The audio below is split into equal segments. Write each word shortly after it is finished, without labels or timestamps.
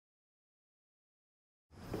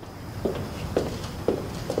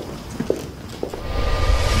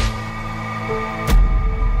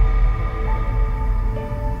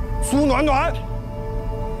苏暖暖。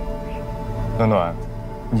暖暖，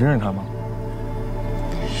你认识他吗？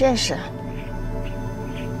认识。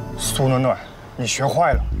苏暖暖，你学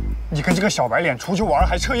坏了！你跟这个小白脸出去玩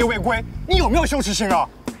还彻夜未归，你有没有羞耻心啊？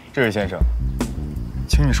这位先生，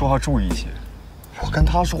请你说话注意一些。我跟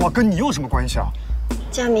他说话跟你有什么关系啊？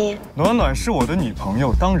佳明，暖暖是我的女朋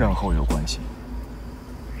友，当然和我有关系。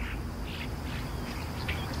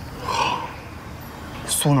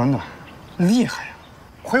苏暖暖，厉害呀！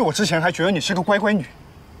亏我之前还觉得你是个乖乖女，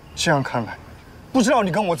这样看来，不知道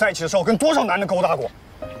你跟我在一起的时候跟多少男人勾搭过。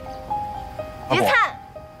别看，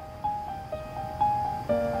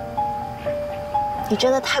你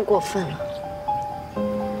真的太过分了。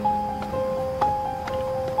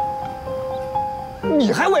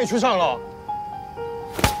你还委屈上了？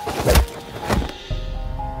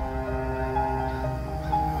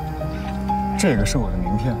这个是我的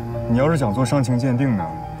名片，你要是想做伤情鉴定呢，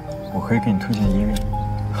我可以给你推荐医院。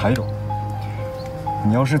还有，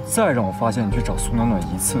你要是再让我发现你去找苏暖暖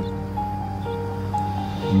一次，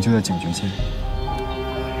我们就在警局见。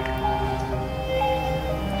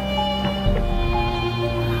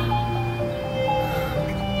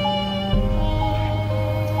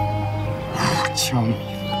我枪你！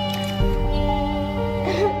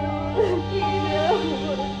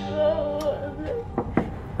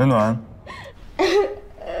暖暖。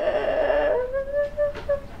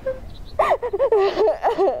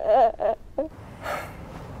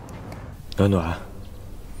暖暖，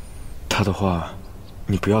他的话，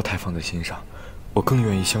你不要太放在心上。我更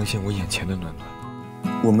愿意相信我眼前的暖暖。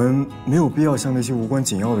我们没有必要向那些无关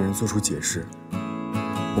紧要的人做出解释，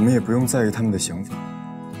我们也不用在意他们的想法，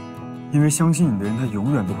因为相信你的人，他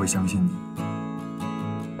永远都会相信你。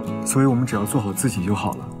所以我们只要做好自己就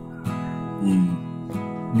好了。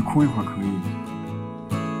你哭一会儿可以，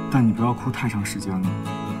但你不要哭太长时间了，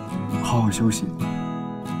好好休息。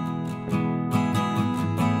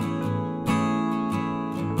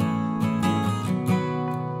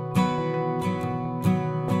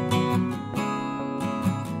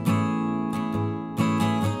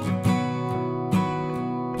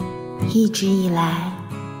一直以来，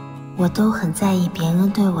我都很在意别人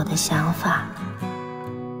对我的想法。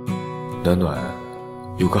暖暖，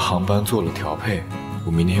有个航班做了调配，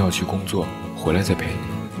我明天要去工作，回来再陪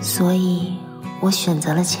你。所以，我选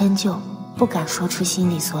择了迁就，不敢说出心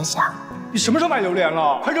里所想。你什么时候买榴莲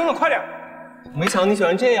了？快扔了，快点！没想到你喜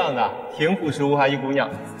欢这样的，挺朴实无华一姑娘。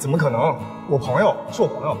怎么可能？我朋友是我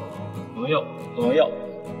朋友。朋友。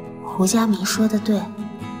胡佳明说的对。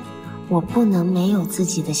我不能没有自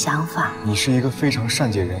己的想法。你是一个非常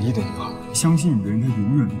善解人意的女孩，相信你的人，他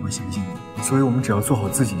永远都会相信你。所以我们只要做好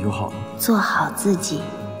自己就好了。做好自己，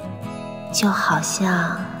就好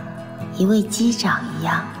像一位机长一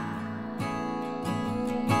样。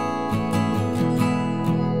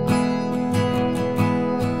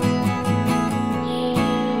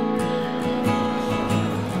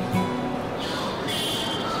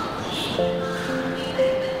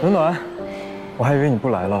暖暖，我还以为你不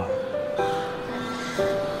来了。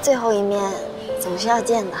最后一面总是要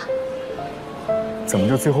见的。怎么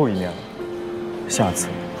就最后一面了？下次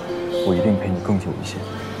我一定陪你更久一些。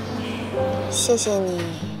谢谢你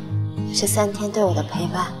这3天对我的陪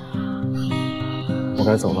伴。我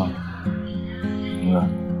该走了，暖暖，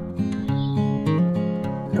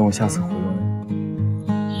等我下次回来，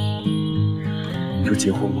我们就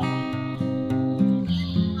结婚吧。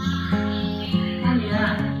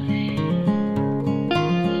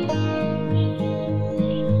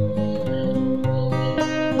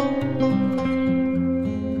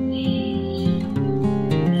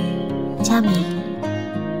佳明，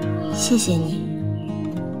谢谢你，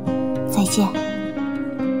再见。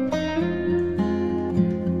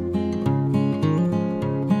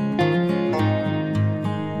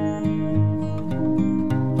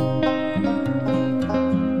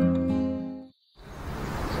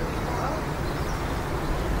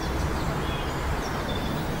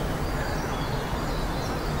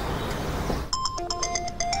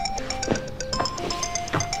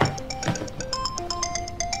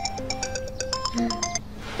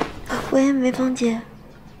喂，梅芳姐，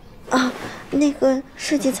啊，那个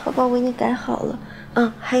设计草稿我给你改好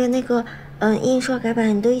了，还有那个印刷改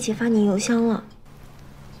版你都一起发你邮箱了。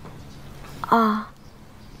啊，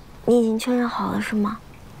你已经确认好了是吗？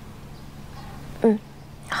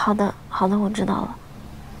好的，好的，我知道了。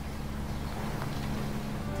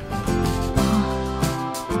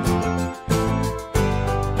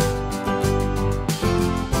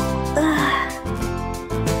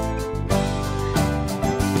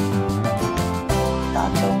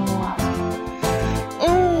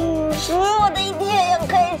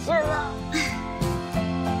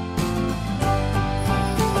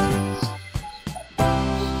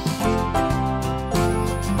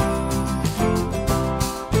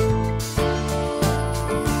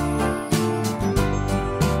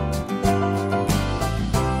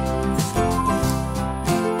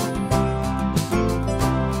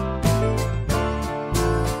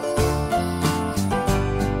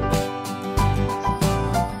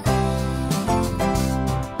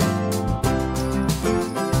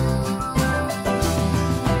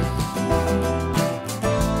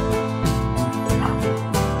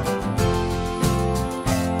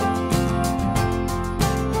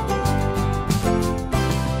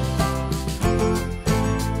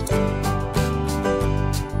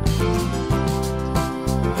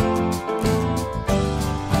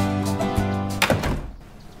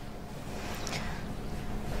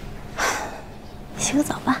洗个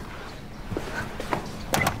澡吧。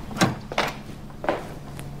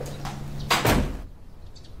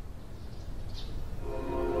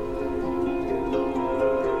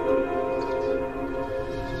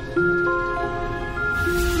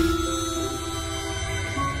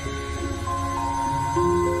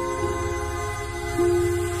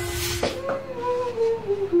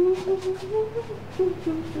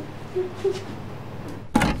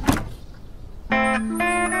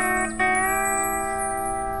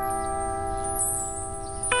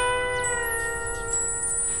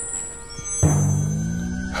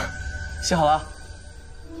洗好了。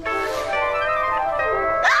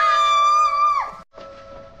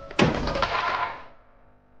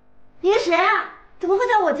你是谁啊？怎么会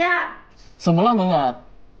在我家？怎么了，暖暖？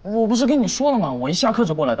我不是跟你说了吗？我一下课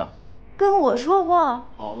就过来的。跟我说过。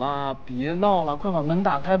好啦，别闹了，快把门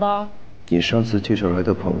打开吧。你上次介绍来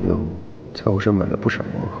的朋友，在我这买了不少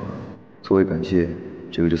盲盒，作为感谢，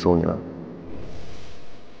这个就送你了。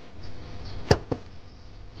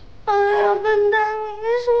哎呀，笨蛋，你没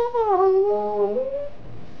说好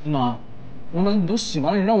呢。妈，你都洗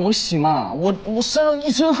完了，你让我洗嘛？我身上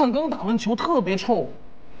一身汗，刚打完球，特别臭。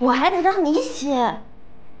我还得让你洗。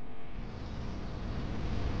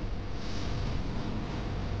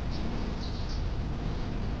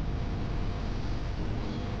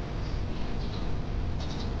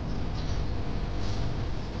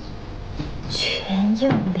全有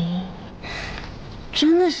灵，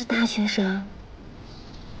真的是大学生。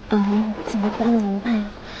怎么办？怎么办呀？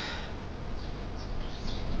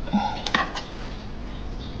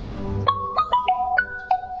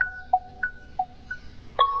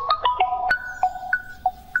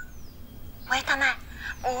喂，大麦，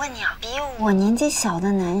我问你啊，比我年纪小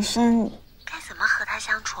的男生该怎么和他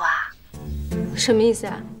相处啊？什么意思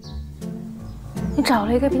啊？你找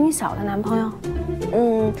了一个比你小的男朋友？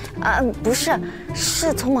不是，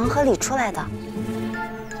是从盲盒里出来的。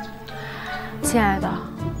亲爱的，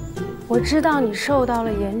我知道你受到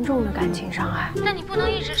了严重的感情伤害，但你不能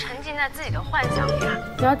一直沉浸在自己的幻想里啊！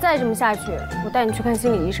你要再这么下去，我带你去看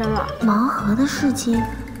心理医生了。盲盒的事情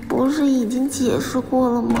不是已经解释过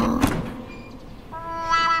了吗？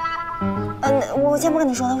我先不跟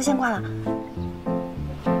你说了，我先挂了。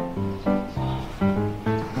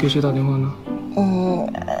给谁打电话呢？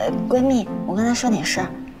闺蜜，我跟她说点事儿。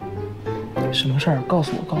什么事儿？告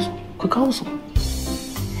诉我，告诉我，快告诉我。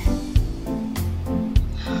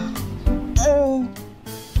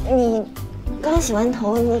你刚洗完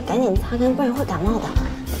头，你赶紧擦干，不然会感冒的。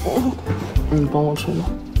你帮我吹吗？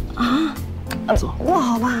啊？走，不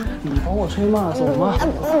好吧？你帮我吹嘛，走嘛，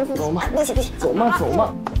走嘛，不行不行，走嘛走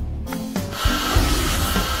嘛。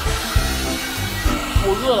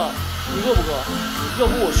我饿了，你饿不饿？要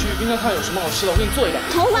不我去冰箱看有什么好吃的，我给你做一点。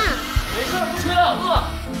头发。没事，不吹了，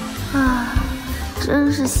饿。啊，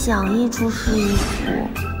真是想一出是一出。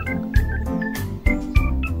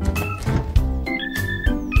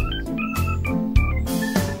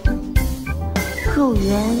肉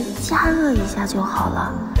圆加热一下就好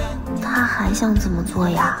了，他还想怎么做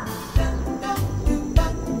呀？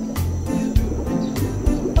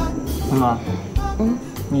暖暖，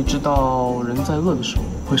你知道人在饿的时候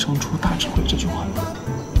会生出大智慧这句话吗？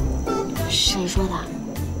谁说的？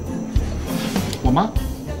我妈。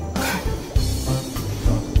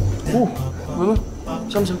闻闻，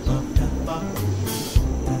香不香？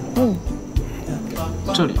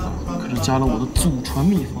这里呢可是加了我的祖传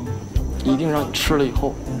秘方，一定让你吃了以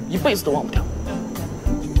后一辈子都忘不掉。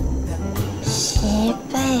一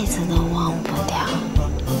辈子都忘不掉。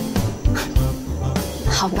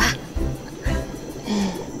好吧。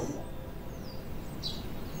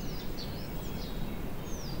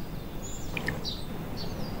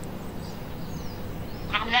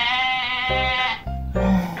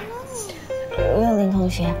若琳同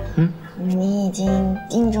学，你已经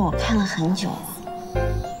盯着我看了很久了。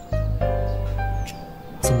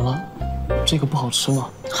怎么了？这个不好吃吗？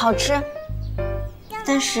好吃，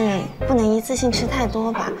但是不能一次性吃太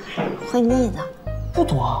多吧，会腻的。不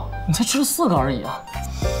多啊，你才吃了4个而已啊。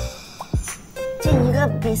这一个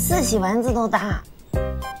比4喜丸子都大。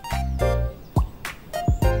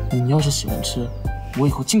你要是喜欢吃，我以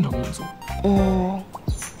后经常给你做。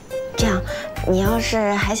这样，你要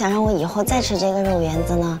是还想让我以后再吃这个肉圆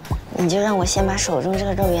子呢，你就让我先把手中这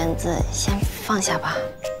个肉圆子先放下吧。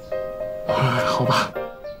好吧。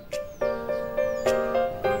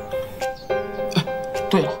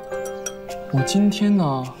对了，我今天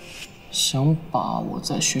呢，想把我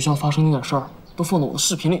在学校发生那点事儿都放到我的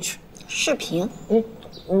视频里去。视频？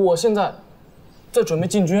我现在在准备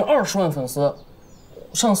进军20万粉丝。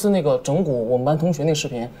上次那个整蛊我们班同学那视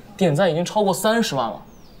频点赞已经超过30万了。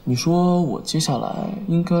你说我接下来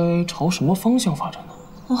应该朝什么方向发展呢？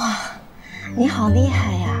哇，你好厉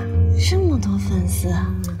害呀，这么多粉丝，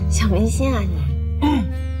小明星啊你！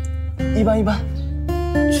一般一般，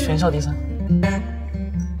全校第3。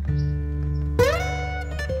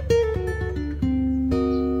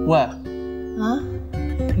喂，啊？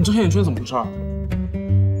你这黑眼圈怎么回事？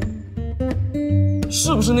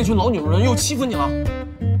是不是那群老女人又欺负你了？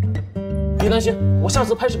别担心，我下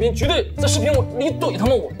次拍视频绝对在视频里怼他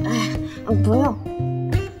们我。哎，不用，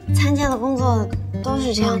参加的工作都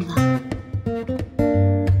是这样的。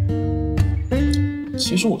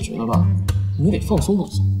其实我觉得吧，你得放松放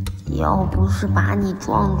松。要不是把你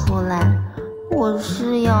撞出来，我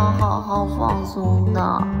是要好好放松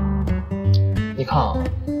的。你看啊，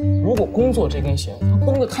如果工作这根弦它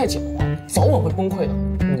绷得太紧的话，早晚会崩溃的。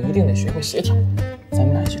你一定得学会协调。咱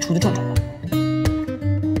们俩一起出去转转吧。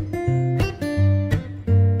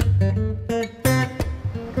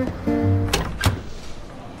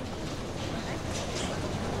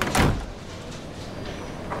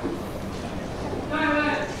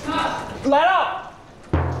来了。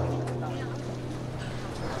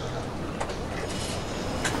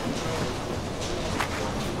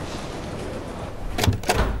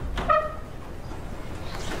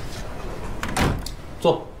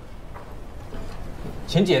坐。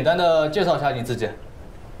请简单的介绍一下你自己。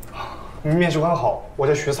面试官好，我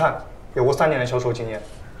叫徐灿，有过3年的销售经验。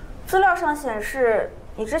资料上显示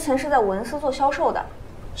你之前是在文思做销售的。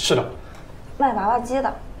是的。卖娃娃机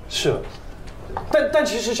的。是的。但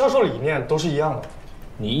其实销售理念都是一样的。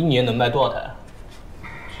你1年能卖多少台？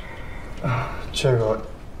这个。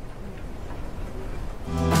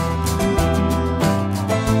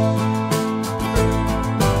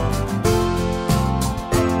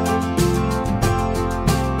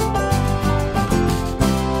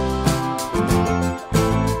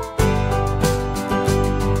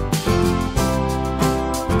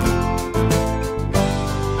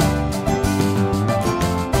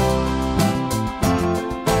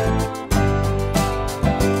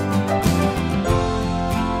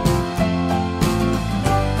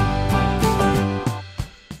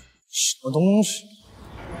什么东西？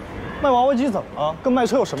卖娃娃机怎么了？跟卖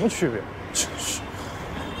车有什么区别？真是。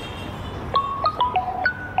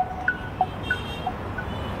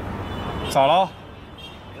咋了？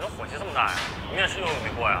你的火气这么大呀？面试又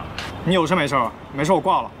没过呀？你有事没事？没事我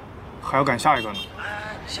挂了，还要赶下一个呢。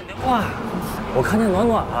哎，先别挂呀！我看见暖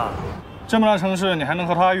暖了。这么大城市，你还能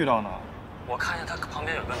和他遇到呢？我看见他旁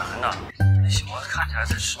边有个男的，那小子看起来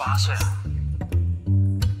才18岁啊。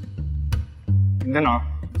你在哪儿？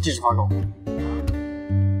即时发给我。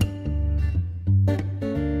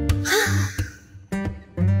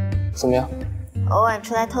怎么样？偶尔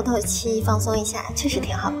出来透透气、放松一下，确实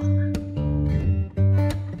挺好的。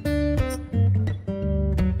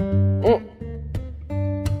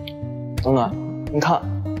暖暖，你看，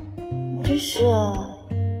这是……哇，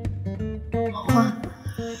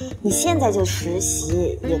你现在就实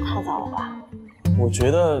习也太早了吧？我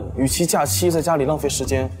觉得，与其假期在家里浪费时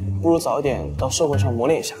间，不如早一点到社会上磨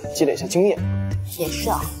练一下，积累一下经验。也是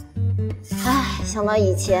啊。唉，想到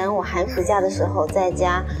以前我寒暑假的时候在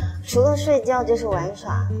家，除了睡觉就是玩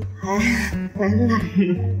耍，还蛮懒。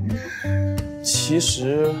其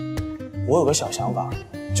实，我有个小想法，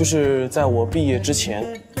就是在我毕业之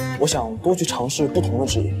前，我想多去尝试不同的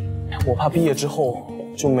职业。我怕毕业之后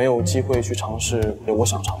就没有机会去尝试我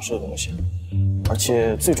想尝试的东西。而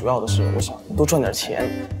且最主要的是，我想多赚点钱，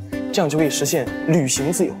这样就可以实现旅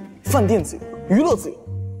行自由、饭店自由、娱乐自由。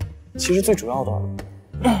其实最主要的，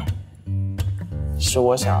是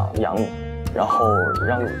我想养你，然后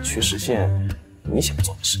让你去实现你想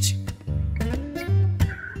做的事情。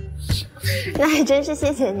那还真是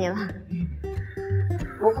谢谢你了。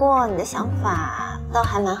不过你的想法倒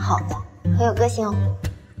还蛮好的，很有个性哦。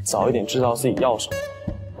早一点知道自己要什么，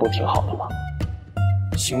不挺好的吗？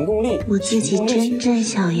行动力，我自己真正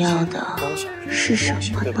想要的是什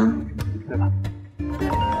么呢？对吧？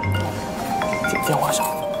电话响。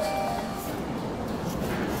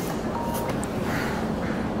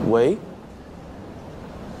喂？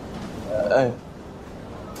哎，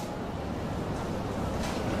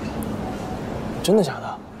真的假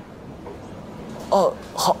的？哦，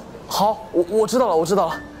好，我知道了，我知道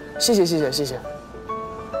了，谢谢。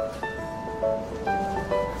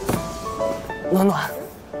暖暖，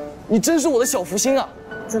你真是我的小福星啊！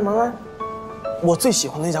怎么了？我最喜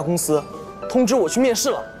欢的那家公司通知我去面试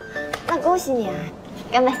了。那恭喜你啊！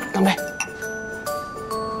干杯！干杯！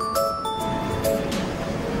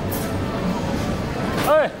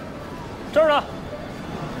哎，这儿呢。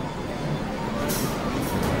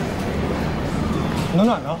暖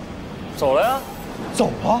暖呢？走了呀。走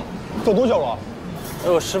了？走多久了？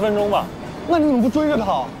有10分钟吧。那你怎么不追着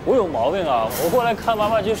他？我有毛病啊！我过来看娃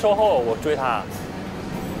娃机售后，我追他。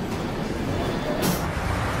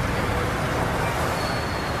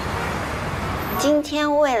今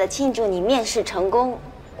天为了庆祝你面试成功，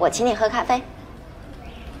我请你喝咖啡。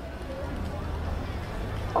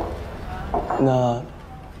那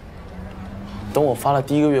等我发了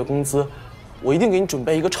第1个月工资，我一定给你准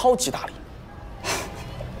备一个超级大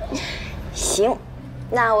礼。行，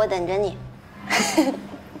那我等着你。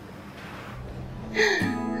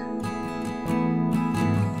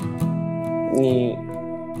你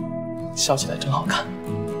笑起来真好看，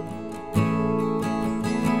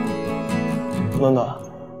暖暖，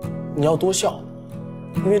你要多笑，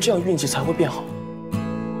因为这样运气才会变好。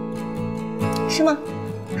是吗？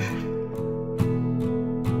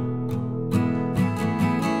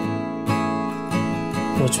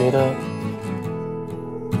我觉得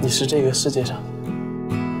你是这个世界上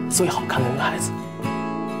最好看的女孩子。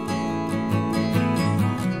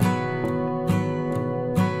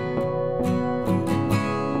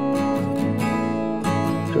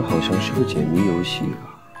这好像是个解谜游戏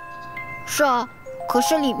啊。是啊，可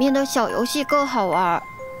是里面的小游戏更好玩。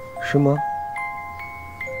是吗？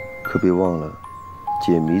可别忘了，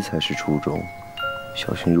解谜才是初衷，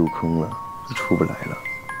小心入坑了就出不来了。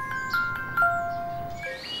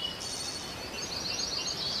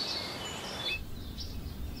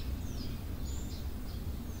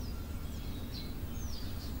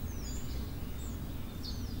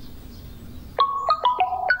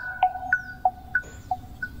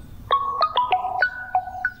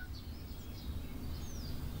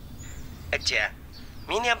姐，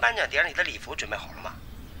明天颁奖典礼的礼服准备好了吗？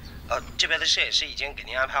这边的摄影师已经给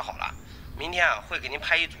您安排好了，明天会给您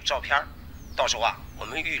拍一组照片，到时候我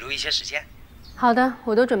们预留一些时间。好的，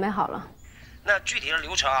我都准备好了。那具体的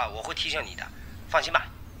流程我会提醒你的，放心吧。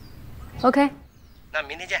OK。那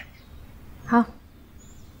明天见。好。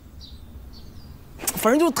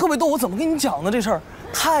反正就特别逗，我怎么跟你讲呢？这事儿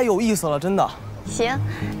太有意思了，真的。行，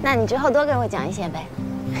那你之后多给我讲一些呗。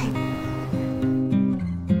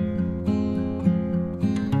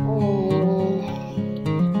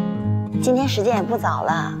今天时间也不早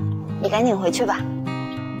了，你赶紧回去吧。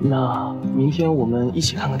那明天我们一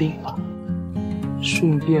起看个电影吧，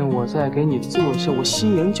顺便我再给你做一下我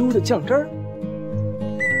新研究的酱汁儿。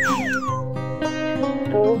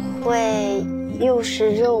不会又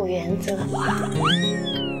是肉圆子了吧？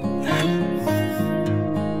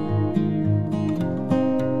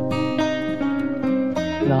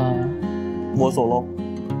那我走喽。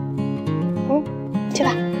去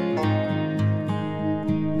吧。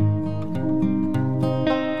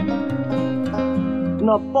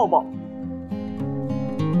那抱抱。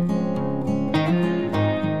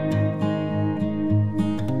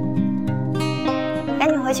赶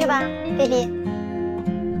紧回去吧 ，baby。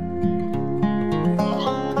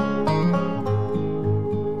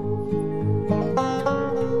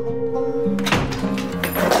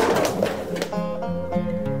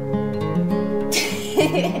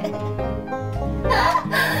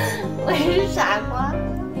我是傻瓜。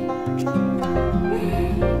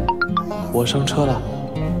我上车了。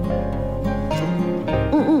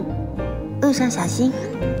路上小心。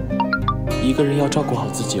一个人要照顾好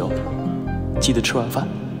自己哦，记得吃晚饭。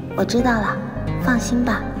我知道了，放心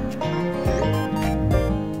吧。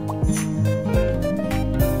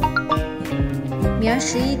明儿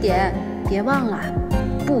11点，别忘了，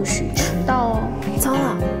不许迟到哦。糟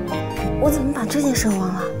了，我怎么把这件事忘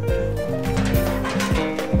了？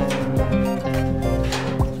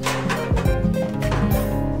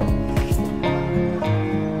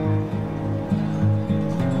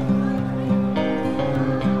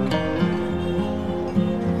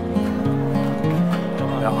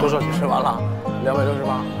多少？你吃完了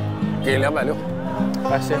？268，给260。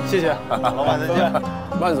来，谢谢，老板再见。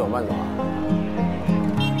慢走慢走啊。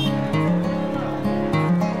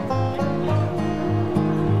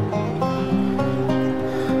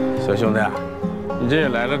小兄弟，你这也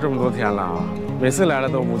来了这么多天了啊，每次来了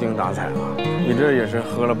都无精打采啊。你这也是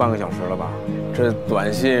喝了半个小时了吧？这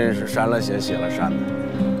短信是删了写，写了删的。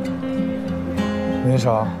没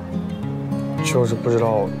啥，就是不知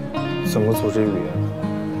道怎么组织语言。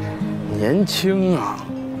年轻啊，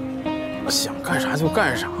想干啥就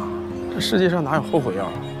干啥，这世界上哪有后悔药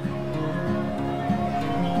啊？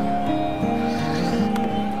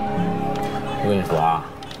我跟你说啊，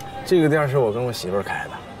这个店是我跟我媳妇儿开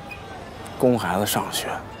的，供孩子上学，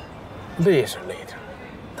累是累点，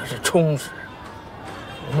但是充实。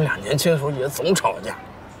我们俩年轻的时候也总吵架，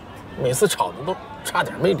每次吵的都差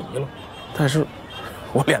点没离了，但是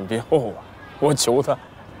我脸皮厚啊，我求她，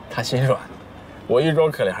她心软。我一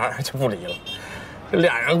装可怜就不离了。这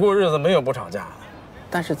俩人过日子没有不吵架的，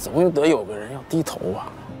但是总得有个人要低头啊。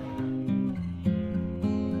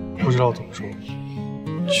不知道怎么说，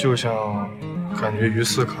就像感觉鱼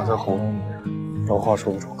刺卡在喉咙里，有话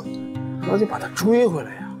说不出口。那就把他追回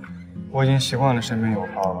来呀！我已经习惯了身边有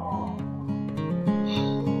他了，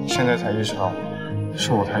现在才意识到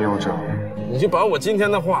是我太幼稚了。你就把我今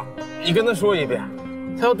天的话，你跟他说一遍。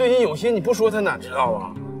他要对你有心，你不说他哪知道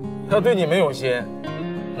啊？他要对你没有心，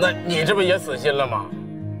那你这不也死心了吗？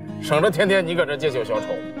省着天天你搁这借酒消愁，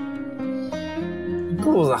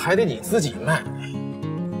肚子还得你自己卖，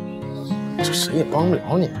这谁也帮不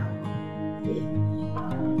了你啊。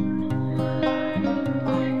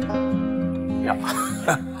呀，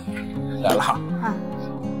来了。啊，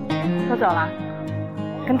都走了，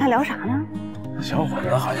跟他聊啥呢？小伙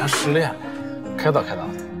子好像失恋了，开导开导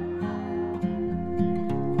他。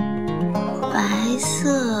白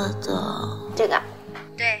色的这个，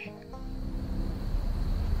对。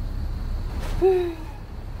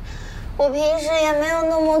我平时也没有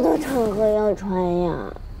那么多场合要穿呀。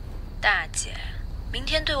大姐，明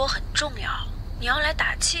天对我很重要，你要来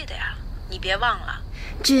打气的呀，你别忘了。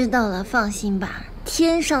知道了，放心吧，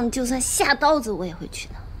天上就算下刀子我也会去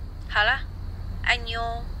的。好了，爱你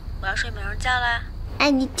哦，我要睡美容觉啦。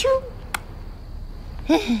爱你 too。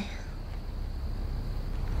嘿嘿。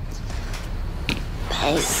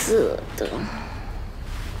白色的。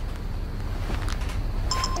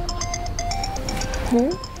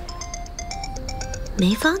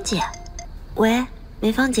梅芳姐，喂，梅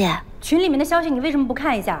芳姐，群里面的消息你为什么不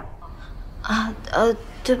看一下？啊，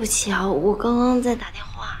对不起啊，我刚刚在打电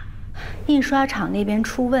话。印刷厂那边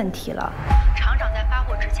出问题了，厂长在发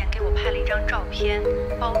货之前给我拍了一张照片，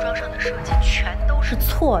包装上的设计全都是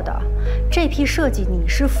错的。这批设计你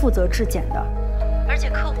是负责质检的，而且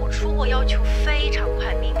客户出货要求非常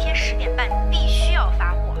快，明天10点半必须要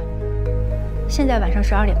发货。现在晚上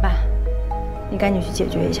12点半，你赶紧去解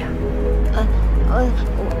决一下。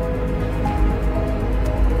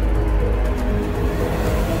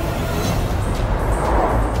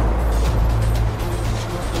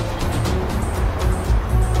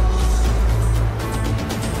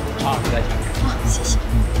你在前面。啊，谢谢。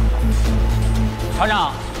厂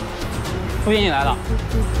长，副经理来了。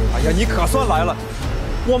哎呀，你可算来了，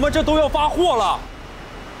我们这都要发货了。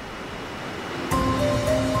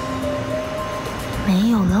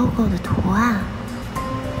没有 logo 的图案。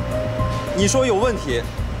你说有问题，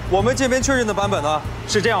我们这边确认的版本呢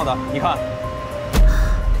是这样的，你看。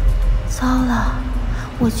糟了，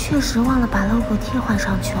我确实忘了把 logo 替换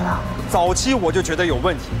上去了。早期我就觉得有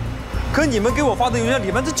问题，可你们给我发的邮件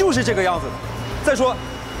里面这就是这个样子的。再说，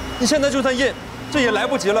你现在就算印，这也来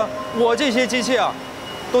不及了。我这些机器啊，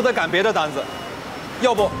都在赶别的单子。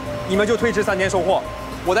要不你们就推迟3天收货，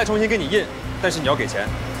我再重新给你印，但是你要给钱。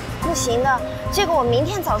不行的，这个我明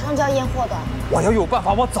天早上就要验货的。我要有办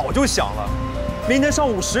法，我早就想了。明天上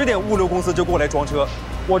午10点，物流公司就过来装车，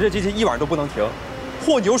我这机器一晚都不能停。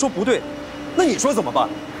货你又说不对，那你说怎么办？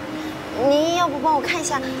您要不帮我看一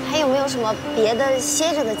下，还有没有什么别的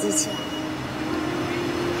歇着的机器啊？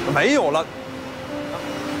没有了。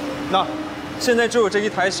那现在只有这一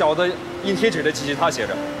台小的印贴纸的机器，它歇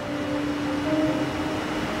着。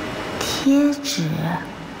贴纸。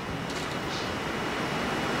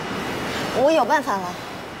我有办法了。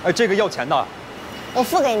哎，这个要钱的。我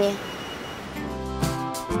付给您。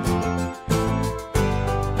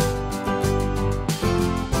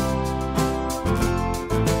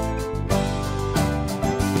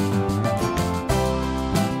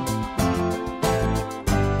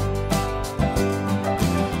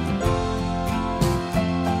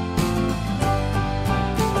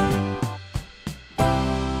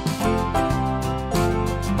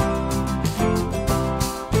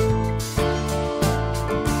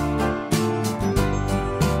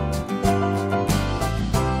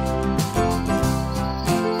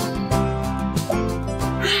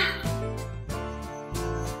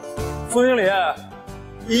副经理，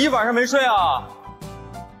你一晚上没睡啊？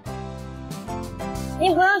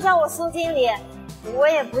您不用叫我苏经理，我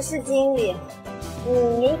也不是经理，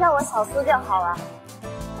您叫我小苏就好了。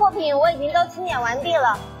货品我已经都清点完毕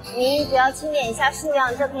了，您只要清点一下数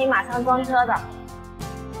量就可以马上装车的。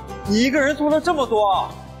你一个人做了这么多，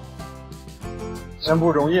真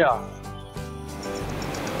不容易啊！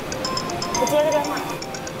我接个电话。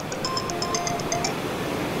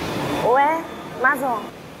喂，马总。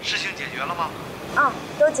事情解决了吗？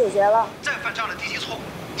都解决了。再犯这样的低级错误，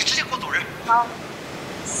你直接给我走人。好，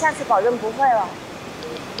下次保证不会了。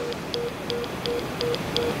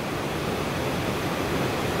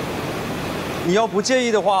你要不介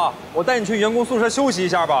意的话，我带你去员工宿舍休息一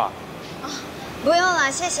下吧。不用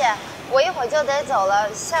了，谢谢。我一会儿就得走了，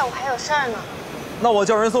下午还有事儿呢。那我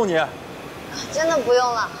叫人送你。真的不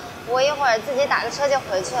用了，我一会儿自己打个车就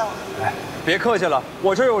回去了。哎，别客气了，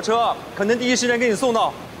我这儿有车，肯定第一时间给你送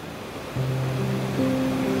到。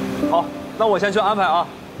好，那我先去安排啊。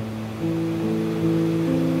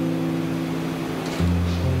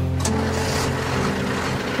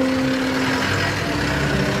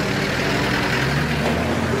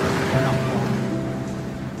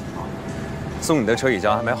送你的车已经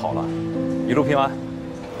安排好了，一路平安。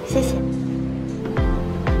谢谢。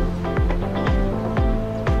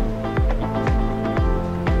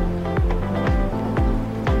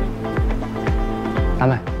大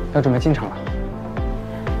妹，要准备进场了。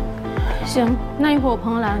行，那一会儿我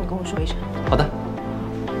朋友来了，你跟我说一声。好的。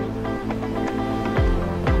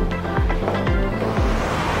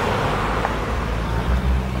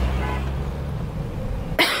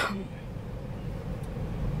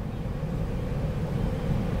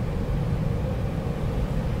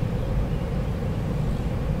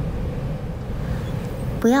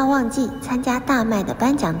不要忘记参加大麦的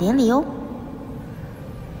颁奖典礼哦。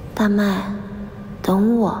大麦，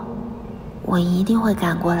等我，我一定会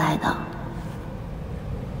赶过来的。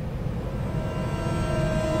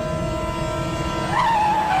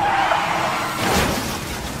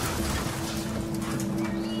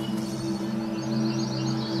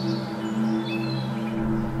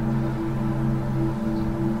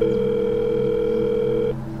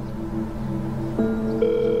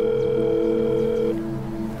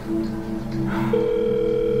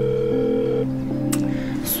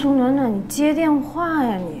苏暖暖，你接电话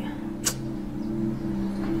呀你！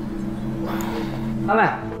大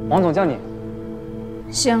麦，王总叫你。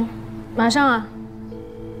行，马上啊。